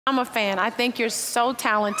I'm a fan. I think you're so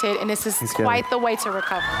talented, and this is Thanks, quite the way to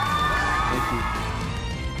recover. Thank you.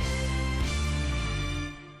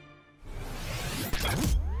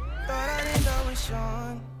 Thought I'd end up with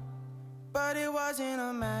Sean, but it wasn't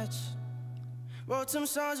a match. Wrote some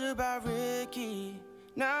songs about Ricky.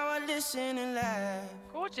 Now I listen and laugh.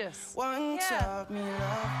 Gorgeous. One taught me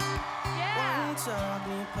love. One taught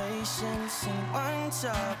me patience, and one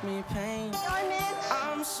taught me pain.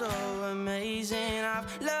 I'm so amazing. I've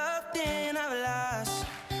loved and I've lost,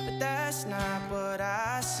 but that's not what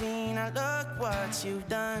I seen. Now look what you've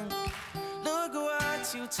done. Look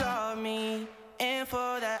what you taught me, and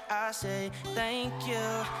for that I say thank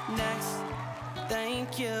you. Next,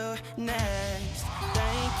 thank you. Next,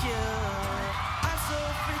 thank you. I'm so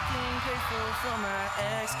freaking grateful for my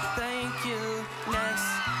ex. Thank you. Next,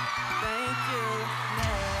 thank you.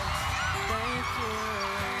 Next, thank you.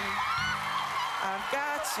 I've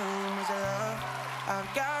got so much love.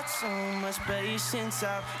 I've got so much patience.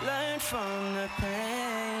 I've learned from the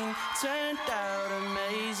pain. Turned out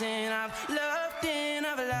amazing. I've loved and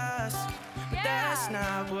I've lost, but that's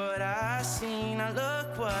not what I seen. Now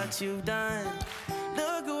look what you've done.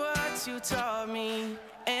 Look what you taught me,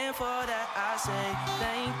 and for that I say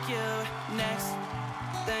thank you. Next,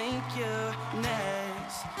 thank you.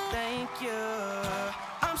 Next, thank you.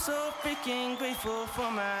 I'm so freaking grateful for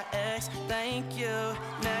my ex. Thank you.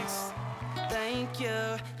 Next, thank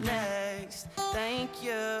you. Next, thank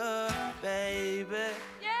you, baby.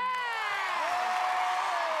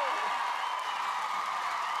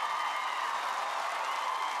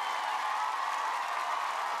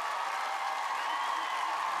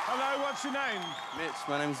 Hello, what's your name? Mitch,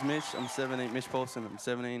 my name's Mitch. I'm 17. Mitch Paulsen. I'm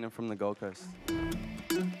 17. I'm from the Gold Coast.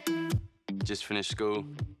 Just finished school.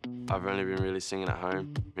 I've only been really singing at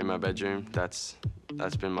home, in my bedroom. That's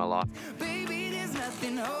been my life. Baby, there's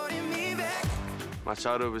nothing holding me back. My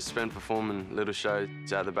childhood was spent performing little shows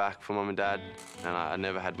out the back for mum and dad, and I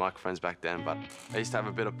never had microphones back then, but I used to have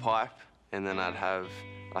a bit of pipe, and then I'd have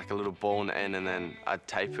like a little ball in the end, and then I'd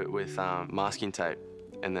tape it with masking tape,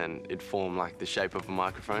 and then it'd form like the shape of a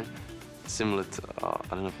microphone. Similar to, I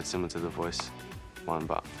don't know if it's similar to the Voice one,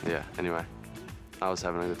 but yeah, anyway. I was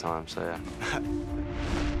having a good time, so yeah.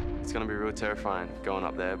 It's gonna be real terrifying going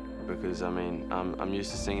up there because, I mean, I'm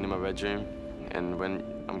used to singing in my bedroom, and when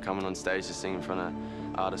I'm coming on stage to sing in front of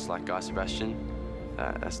artists like Guy Sebastian,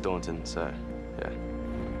 that's daunting, so yeah.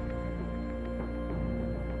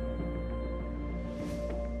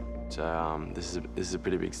 So this is a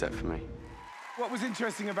pretty big step for me. What was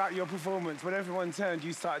interesting about your performance? When everyone turned,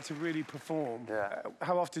 you started to really perform. Yeah.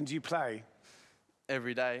 How often do you play?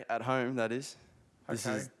 Every day, at home, that is.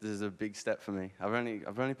 Okay. This is a big step for me. I've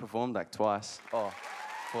only performed like twice. Oh,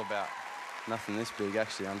 for about nothing this big,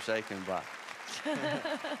 actually. I'm shaking, but.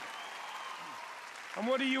 And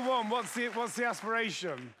what do you want? What's the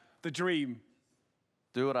aspiration? The dream?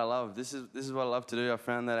 Do what I love. This is what I love to do. I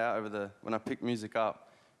found that out when I picked music up,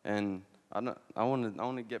 and I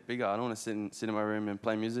want to get bigger. I don't want to sit in my room and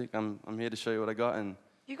play music. I'm here to show you what I got. And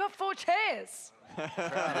You got 4 chairs. Hey,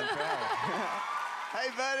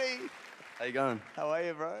 buddy. how you going? How are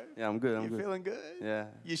you, bro? Yeah, I'm good. I'm You good. feeling good? Yeah.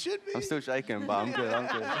 You should be. I'm still shaking, but I'm good. I'm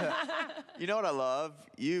good. You know what I love?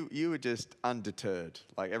 You were just undeterred.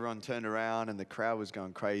 Like, everyone turned around and the crowd was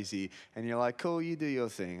going crazy. And you're like, cool, you do your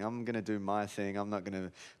thing. I'm going to do my thing. I'm not going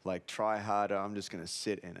to, like, try harder. I'm just going to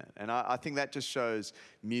sit in it. And I think that just shows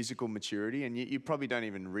musical maturity. And you probably don't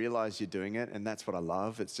even realize you're doing it. And that's what I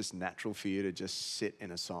love. It's just natural for you to just sit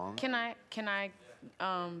in a song. Can I,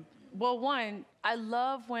 well, one, I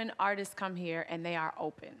love when artists come here and they are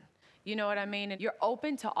open. You know what I mean? And you're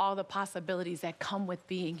open to all the possibilities that come with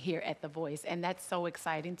being here at The Voice, and that's so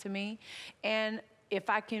exciting to me. And if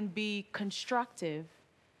I can be constructive,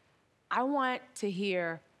 I want to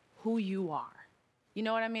hear who you are. You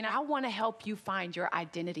know what I mean? I want to help you find your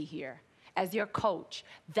identity here. As your coach,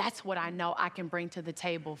 that's what I know I can bring to the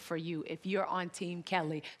table for you if you're on Team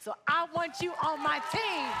Kelly. So I want you on my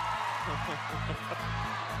team.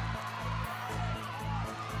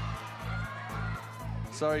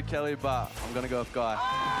 Sorry, Kelly, but I'm gonna go with Guy.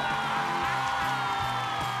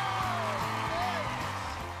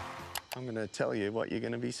 I'm going to tell you what you're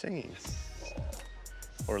going to be singing.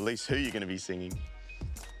 Or at least who you're going to be singing.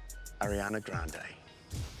 Ariana Grande.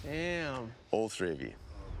 Damn. All 3 of you.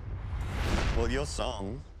 Well, your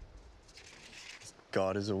song is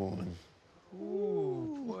God is a Woman.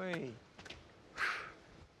 Ooh, boy.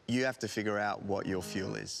 You have to figure out what your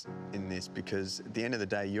fuel is in this, because at the end of the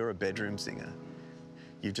day, you're a bedroom singer.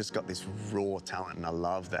 You've just got this raw talent, and I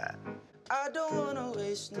love that. I don't wanna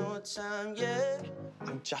waste no time, yeah.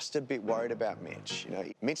 I'm just a bit worried about Mitch. You know,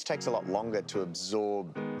 Mitch takes a lot longer to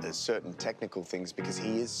absorb certain technical things because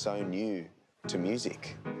he is so new to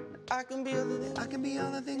music. I can be all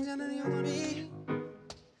the things I know you wanna be.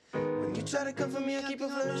 When you try to come for me, I keep it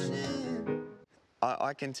flourishing.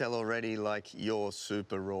 I can tell already, like, you're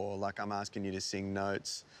super raw. Like, I'm asking you to sing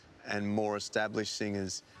notes, and more established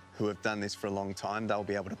singers who have done this for a long time, they'll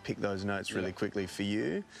be able to pick those notes really quickly. For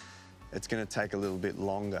you, it's going to take a little bit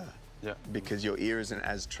longer because your ear isn't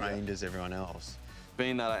as trained as everyone else.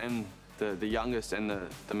 Being that I am the youngest and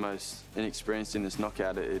the most inexperienced in this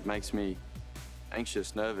knockout, it makes me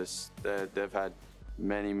anxious, nervous. They've had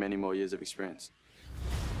many, many more years of experience.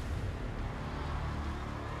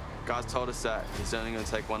 Guys told us that he's only going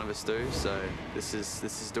to take one of us through, so this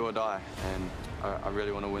is do or die, and I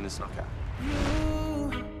really want to win this knockout.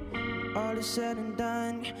 You, all is said and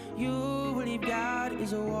done, you believe God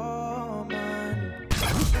is a woman.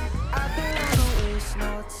 I don't wanna waste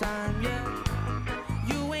no time, yeah.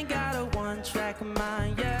 You ain't got a one-track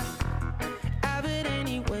mind, yeah. Have it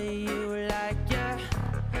any way you like, yeah.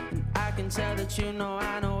 And I can tell that you know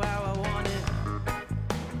I know how I want it.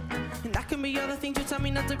 And I can be all the things you tell me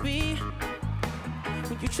not to be.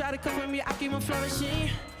 When you try to come for me, I keep on flourishing.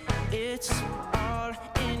 It's all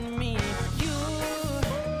in me. You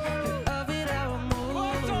love it how I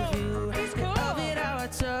move you. Love it how I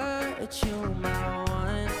touch you, my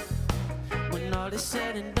one. When all is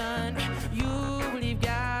said and done, you believe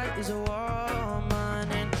God is a woman.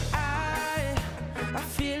 And I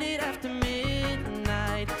feel it after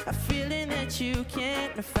midnight. A feeling that you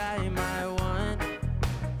can't defy, my one.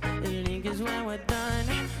 It lingers when we're done.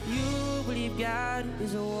 You believe God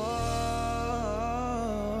is a woman.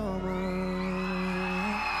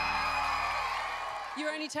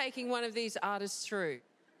 You're only taking one of these artists through.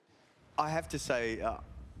 I have to say,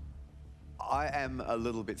 I am a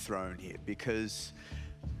little bit thrown here because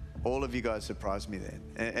all of you guys surprised me then.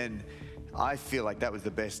 And I feel like that was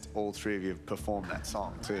the best all three of you have performed that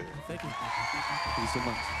song too. Thank you. Thank you so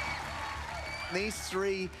much. These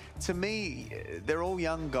three, to me, they're all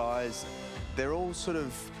young guys. They're all sort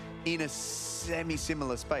of in a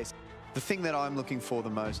semi-similar space. The thing that I'm looking for the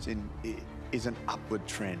most is an upward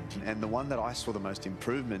trend. And the one that I saw the most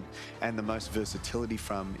improvement and the most versatility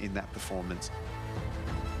from in that performance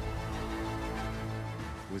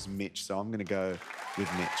was Mitch. So I'm going to go with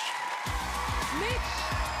Mitch. Mitch,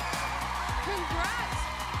 congrats.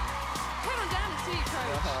 Head on down and see you,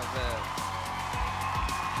 coach. Oh, man.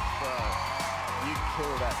 Bro. You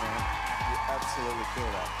kill that, man. You absolutely kill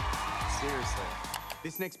that. Seriously.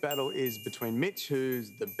 This next battle is between Mitch, who's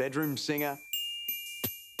the bedroom singer,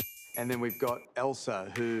 and then we've got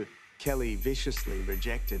Elsa, who Kelly viciously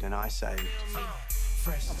rejected and I saved.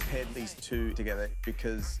 I've paired these two together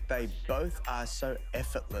because they both are so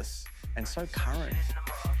effortless and so current.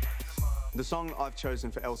 The song I've chosen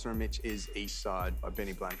for Elsa and Mitch is Eastside by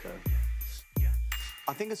Blanco.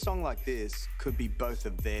 I think a song like this could be both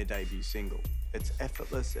of their debut single. It's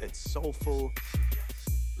effortless, it's soulful.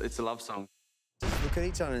 It's a love song. Just look at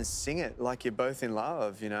each other and sing it like you're both in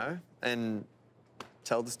love, you know? And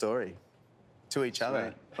tell the story to each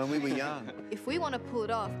other when we were young. If we want to pull it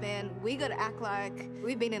off, then we got to act like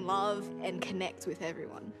we've been in love and connect with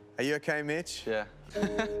everyone. Are you okay, Mitch? Yeah.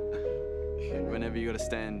 Whenever you got to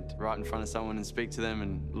stand right in front of someone and speak to them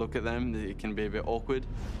and look at them, it can be a bit awkward.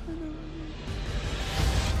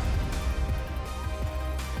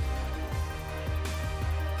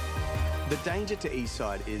 The danger to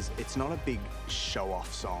Eastside is it's not a big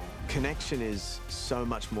show-off song. Connection is so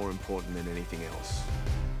much more important than anything else.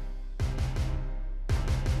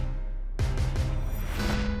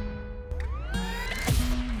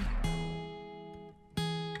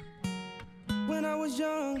 When I was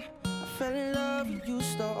young, I fell in love. You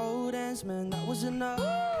used to old ends, man, that was enough.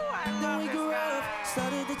 Then we grew up,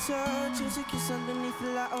 started to touch. Used to kiss underneath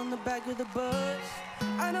the light on the back of the bus.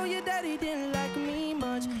 I know your daddy didn't like me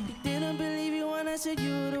much. He didn't believe you when I said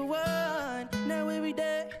you were the one. Now every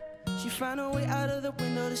day, she found a way out of the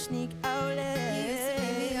window to sneak out. You used to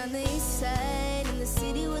meet me on the east side, in the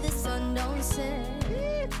city where the sun don't set.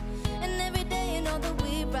 And every day you know that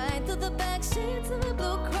we ride through the back streets of a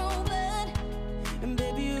blue chrome blood. And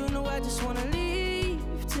baby, you know I just wanna leave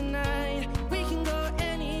tonight. We can go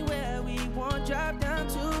anywhere we want. Drive down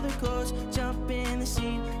to the coast, jump in the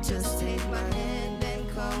seat. Just take my hand and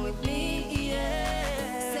come with me,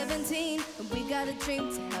 yeah. 17, and we got a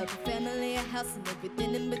dream to have a family, a house, and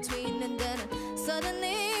everything in between. And then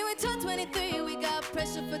suddenly we turned 23. We got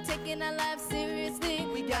pressure for taking our lives seriously.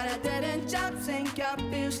 We got our dead-end jobs and got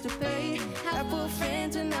bills to pay. Had full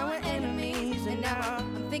friends and now we're enemies. And now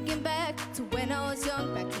I'm thinking back to when I was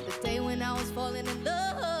young, back to the day when I was falling in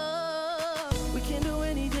love. We can do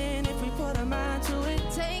anything if we put our mind to it.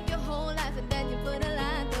 Take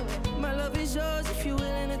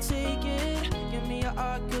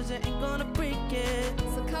cause it ain't gonna break it.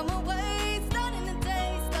 So come away, starting the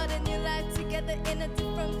day, starting your life together in a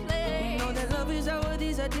different place. We know that love is how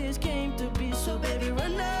these ideas came to be. So baby,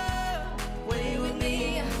 run away with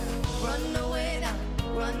me. Run away now,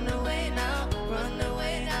 run away now, run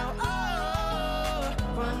away now. Oh,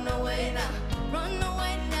 run away now, run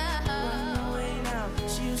away now. Run away now.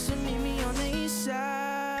 She used to meet me on the east side.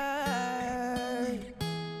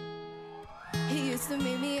 He used to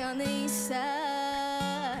meet me on the east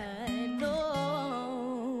side. No.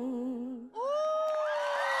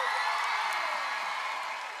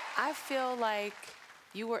 I feel like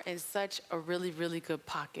you were in such a really, really good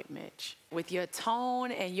pocket, Mitch. With your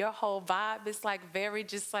tone and your whole vibe, it's like very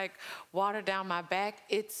just like water down my back.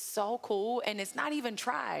 It's so cool, and it's not even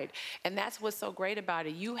tried. And that's what's so great about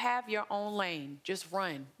it. You have your own lane. Just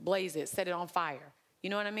run, blaze it, set it on fire. You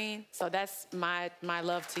know what I mean? So that's my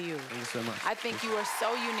love to you. Thank you so much. I think you are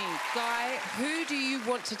so unique. Guy, who do you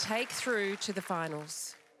want to take through to the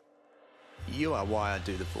finals? You are why I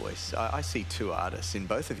do The Voice. I see two artists in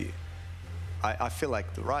both of you. I feel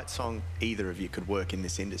like the right song, either of you could work in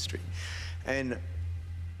this industry. And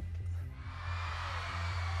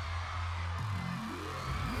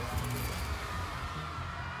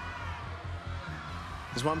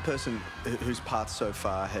there's one person whose path so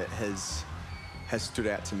far has stood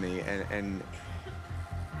out to me and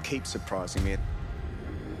keeps surprising me.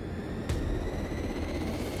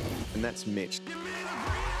 And that's Mitch.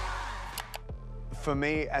 For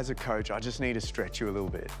me, as a coach, I just need to stretch you a little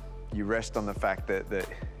bit. You rest on the fact that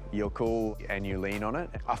you're cool and you lean on it.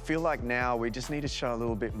 I feel like now we just need to show a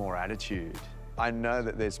little bit more attitude. I know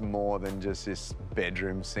that there's more than just this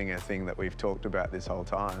bedroom singer thing that we've talked about this whole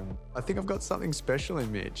time. I think I've got something special in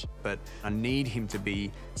Mitch, but I need him to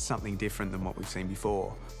be something different than what we've seen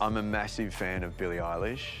before. I'm a massive fan of Billie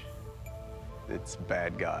Eilish. It's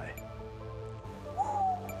Bad Guy.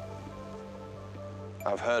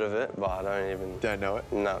 I've heard of it, but I don't know it?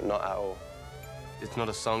 No, not at all. It's not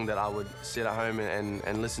a song that I would sit at home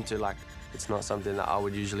and listen to. Like, it's not something that I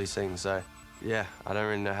would usually sing. So, yeah, I don't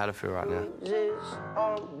really know how to feel right now.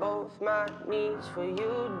 On both my knees for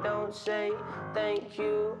you, don't say thank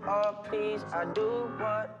you or please. I do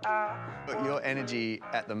what I But your energy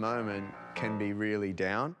at the moment can be really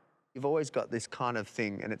down. You've always got this kind of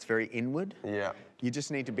thing, and it's very inward. Yeah. You just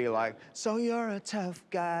need to be like, so you're a tough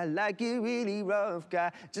guy, like you really rough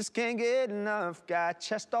guy, just can't get enough guy,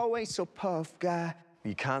 chest always so puff guy.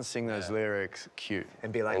 You can't sing those lyrics cute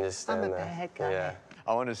and be like, I'm a bad guy. Yeah.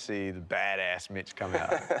 I want to see the badass Mitch come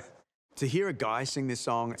out. To hear a guy sing this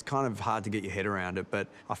song, it's kind of hard to get your head around it, but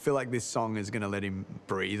I feel like this song is going to let him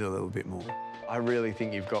breathe a little bit more. I really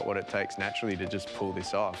think you've got what it takes naturally to just pull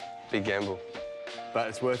this off. Big gamble. But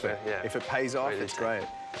it's worth it. Yeah. If it pays off, it's great.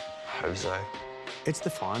 I hope so. It's the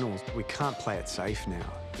finals. We can't play it safe now,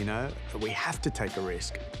 you know? We have to take a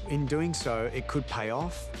risk. In doing so, it could pay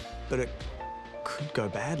off, but it could go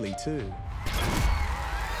badly too.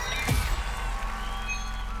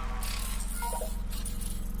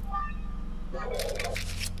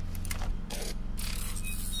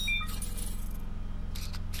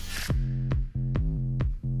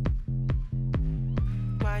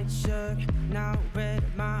 white shirt, now red,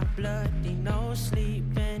 my bloody nose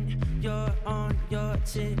sleeping. You're on your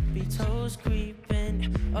tippy toes,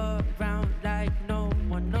 creeping around like no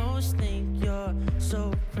one knows. Think you're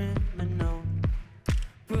so criminal.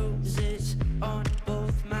 Bruises on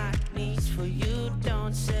both my knees for you.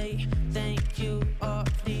 Don't say thank you or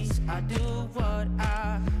please. I do what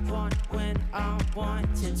I want when I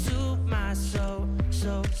want it to my soul.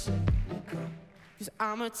 So cynical. Cause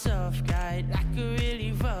I'm a tough guy, like a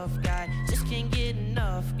really rough guy. Just can't get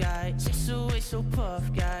enough guy, chase away so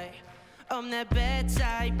puff guy. I'm that bad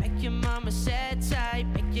type, make your mama sad type,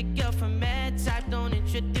 make your girlfriend mad type, don't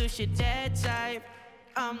introduce your dad type.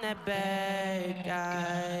 I'm that bad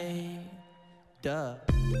guy. Duh.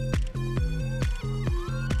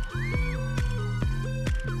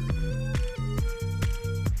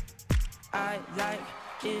 I like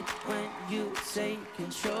it when you take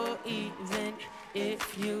control, even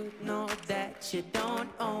if you know that you don't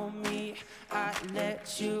own me. I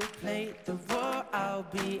let you play the role, I'll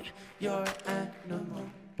be your animal.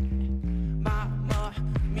 Mama,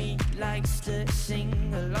 me likes to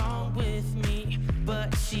sing along with me,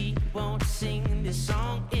 but she won't sing this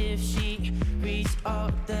song if she reads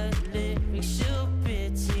all the lyrics, she'll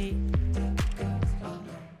pity.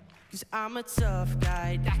 Cause I'm a tough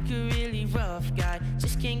guy, like a really rough guy.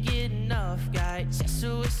 Just can't get enough guy, just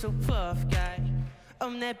a whistle puff guy.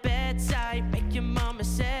 I'm that bad type, make your mama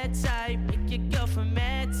sad type, make your girlfriend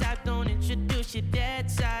mad type, don't introduce your dad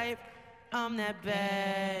type. I'm that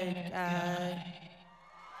bad guy.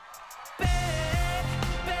 bad,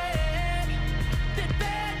 bad. The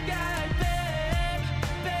bad guy, bad,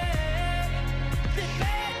 bad. The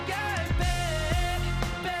bad guy, bad,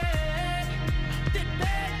 bad. The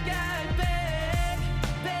bad guy, bad,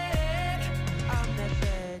 bad. I'm that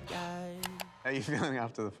bad guy. How are you feeling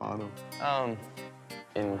after the final?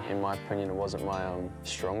 In my opinion, it wasn't my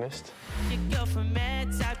strongest. Your girlfriend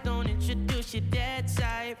mad type, don't introduce your dad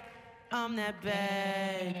type. I'm that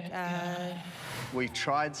bad guy. We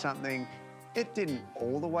tried something. It didn't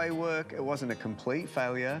all the way work. It wasn't a complete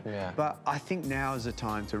failure. Yeah. But I think now is the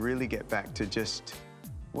time to really get back to just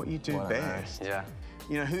what you do best. Yeah.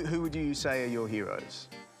 You know, who would you say are your heroes?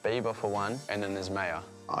 Bieber for one, and then there's Maya.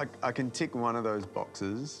 I can tick one of those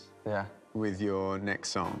boxes. Yeah. With your next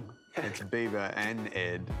song. It's Bieber and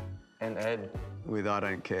Ed. And Ed. With I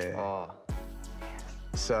Don't Care. Oh.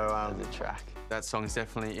 So, the track. That song's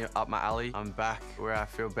definitely up my alley. I'm back where I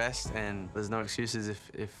feel best, and there's no excuses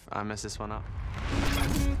if I mess this one up.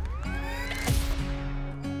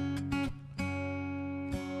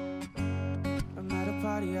 I'm at a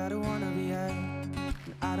party I don't wanna be at.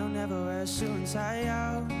 I don't ever wear a suit and tie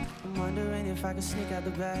out. I'm wondering if I can sneak out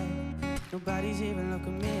the back. Nobody's even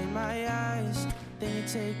looking me in my eyes. Then you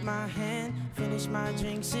take my hand, finish my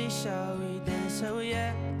drink, say, shall we dance? Oh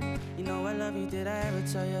yeah, you know I love you, did I ever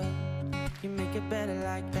tell you? You make it better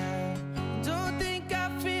like that. Don't think I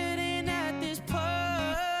fit in at this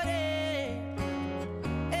party.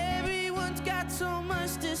 Everyone's got so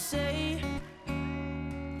much to say.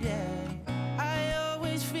 Yeah, I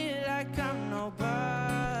always feel like I'm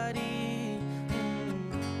nobody.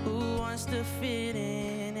 Who wants to fit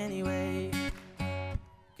in anyway?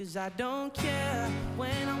 'Cause I don't care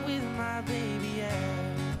when I'm with my baby,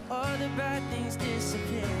 yeah. All the bad things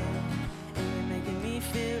disappear. And you're making me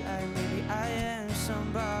feel like maybe I am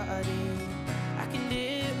somebody. I can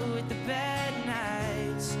deal with the bad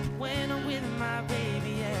nights when I'm with my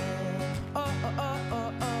baby, yeah. Oh, oh, oh,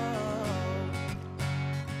 oh, oh.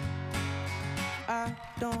 I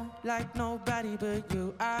don't like nobody but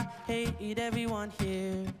you. I hate everyone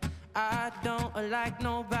here. I don't like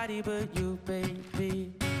nobody but you,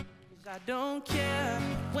 baby. 'Cause I don't care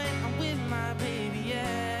when I'm with my baby,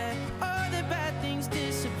 yeah. All the bad things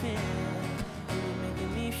disappear. And you're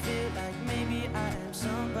making me feel like maybe I am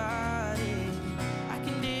somebody. I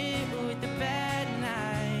can deal with the bad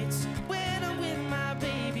nights when I'm with my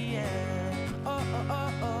baby, yeah. Oh, oh,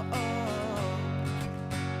 oh, oh, oh.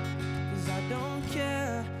 'Cause I don't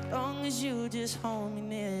care, long as you just hold me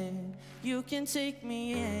near. You can take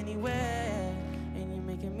me anywhere, and you're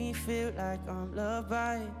making me feel like I'm loved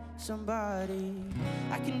by somebody.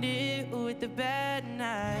 I can deal with the bad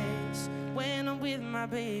nights when I'm with my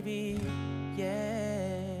baby,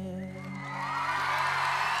 yeah.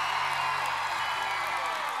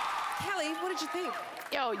 Kelly, what did you think?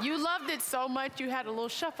 Yo, you loved it so much, you had a little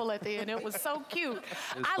shuffle at the end. It was so cute.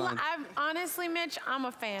 Honestly, Mitch, I'm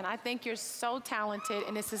a fan. I think you're so talented,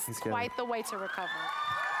 and this is quite the way to recover.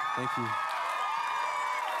 Thank you.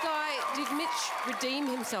 Guy, did Mitch redeem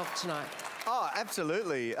himself tonight? Oh,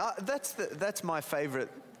 absolutely. That's my favourite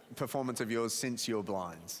performance of yours since Your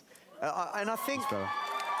Blinds. And I think,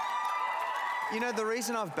 you know, the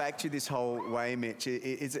reason I've backed you this whole way, Mitch,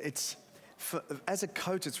 is as a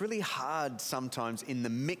coach, it's really hard sometimes in the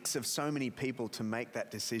mix of so many people to make that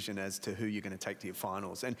decision as to who you're going to take to your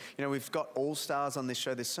finals. And, you know, we've got all-stars on this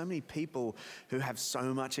show. There's so many people who have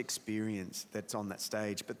so much experience that's on that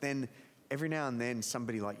stage. But then every now and then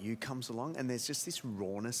somebody like you comes along and there's just this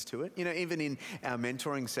rawness to it. You know, even in our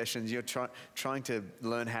mentoring sessions, you're trying to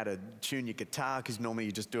learn how to tune your guitar, because normally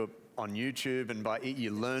you just do it on YouTube, and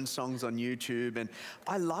you learn songs on YouTube, and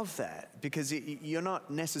I love that, because you're not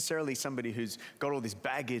necessarily somebody who's got all this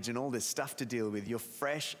baggage and all this stuff to deal with. You're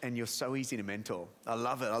fresh and you're so easy to mentor. I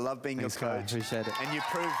love it. I love being your coach. I appreciate it. And you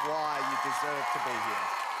prove why you deserve to be here.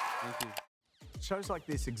 Thank you. Shows like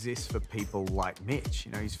this exist for people like Mitch.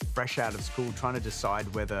 You know, he's fresh out of school trying to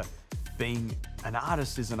decide whether being an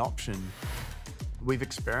artist is an option. We've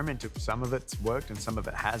experimented. Some of it's worked and some of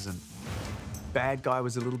it hasn't. Bad Guy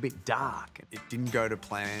was a little bit dark. It didn't go to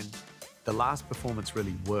plan. The last performance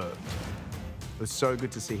really worked. It was so good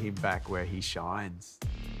to see him back where he shines.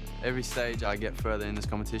 Every stage I get further in this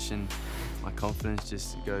competition, my confidence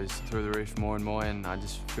just goes through the roof more and more, and I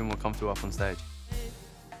just feel more comfortable up on stage.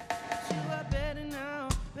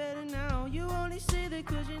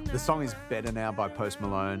 The song is Better Now by Post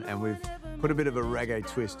Malone, and we've put a bit of a reggae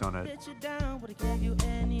twist on it.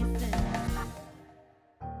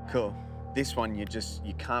 Cool. This one, you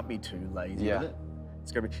can't be too lazy with it.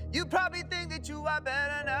 It's gonna be, you probably think that you are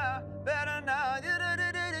better now,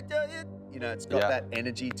 You know, it's got Yeah. that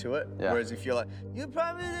energy to it. Yeah. Whereas if you're like, you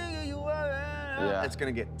probably think you are, Yeah. it's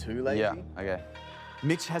going to get too lazy. Yeah, okay.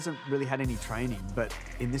 Mitch hasn't really had any training, but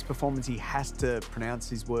in this performance, he has to pronounce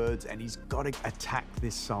his words and he's got to attack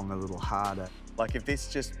this song a little harder. Like if this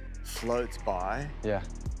just floats by, Yeah.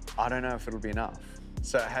 I don't know if it'll be enough.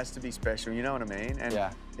 So it has to be special, you know what I mean? And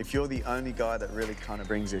Yeah. if you're the only guy that really kind of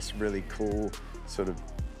brings this really cool sort of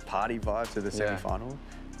party vibe to the Yeah. semi-final,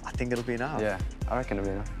 I think it'll be enough. Yeah, I reckon it'll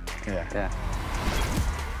be enough. Yeah. Yeah.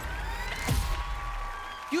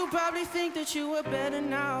 You probably think that you were better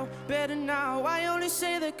now, better now. I only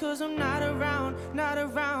say that cause I'm not around, not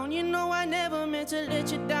around. You know I never meant to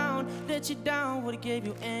let you down, let you down. Would've gave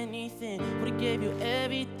you anything, would've gave you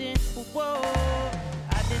everything. Whoa,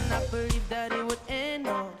 I did not believe that it would end,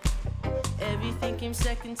 no. Everything came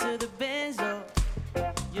second to the benzo.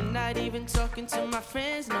 You're not even talking to my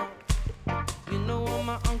friends, no. You know all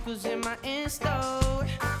my uncles in my insto.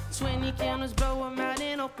 20 cameras blow them out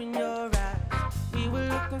and open your eyes. We were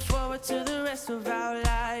looking forward to the rest of our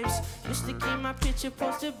lives. Used to keep my picture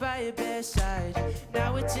posted by your bedside.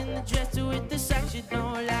 Now it's in the dresser with the socks you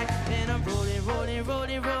don't like. And I'm rolling, rolling,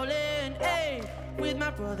 rolling, rolling, hey, with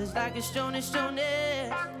my brothers like a stoner,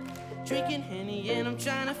 stoner. Drinking Henny and I'm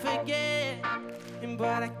trying to forget.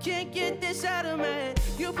 But I can't get this out of my head.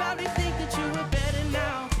 You probably think that you were better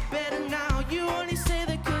now, better now. You only say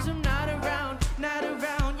that cause I'm not around, not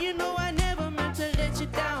around. You know I never meant to let you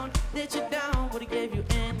down, let you down. Would've gave you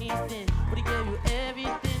anything, would've gave you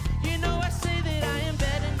everything. You know I say that I am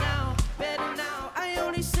better now, better now. I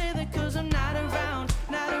only say that cause I'm not around,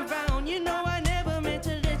 not around. You know I never meant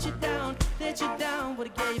to let you down, let you down.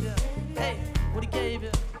 Would've gave you, hey, would've gave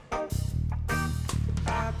you.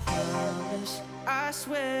 I promise, I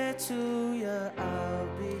swear to you I'll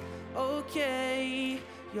be okay.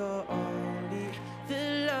 You're only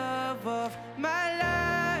the love of my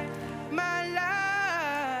life, my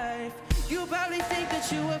life. You probably think that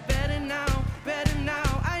you were better now, better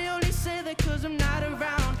now. I only say that cause I'm not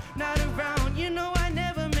around, not around. You know I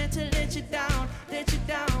never meant to let you down, let you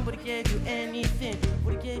down. Would've gave you anything,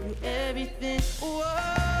 would've gave you everything. Whoa,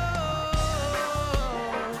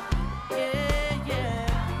 yeah, yeah.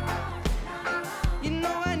 You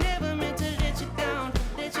know I never meant to let you down,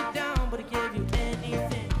 would've gave you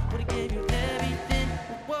anything, would've gave you everything.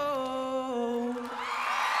 Whoa.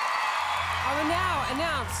 I will now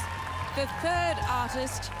announce the third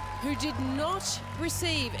artist who did not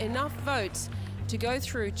receive enough votes to go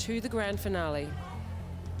through to the grand finale.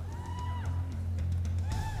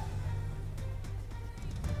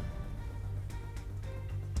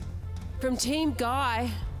 From Team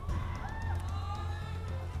Guy,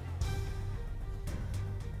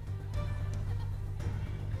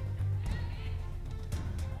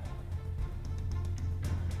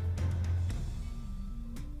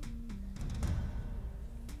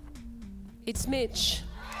 it's Mitch.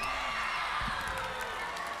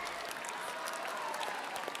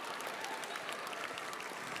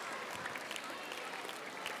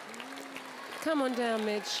 Come on down,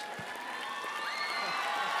 Mitch.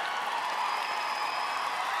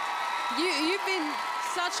 You've been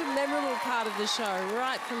such a memorable part of the show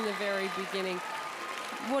right from the very beginning.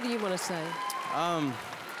 What do you want to say?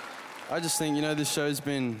 I just think, you know, this show's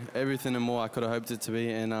been everything and more I could have hoped it to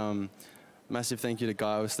be, and massive thank you to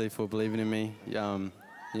Guy, obviously, for believing in me. You know,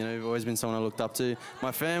 you've always been someone I looked up to.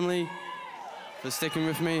 My family, for sticking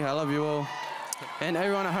with me. I love you all. And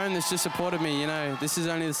everyone at home that's just supported me, you know, this is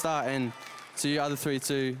only the start. And to you other three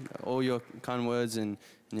too, all your kind words and,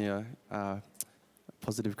 you know,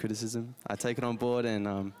 positive criticism. I take it on board,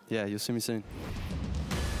 and yeah, you'll see me soon.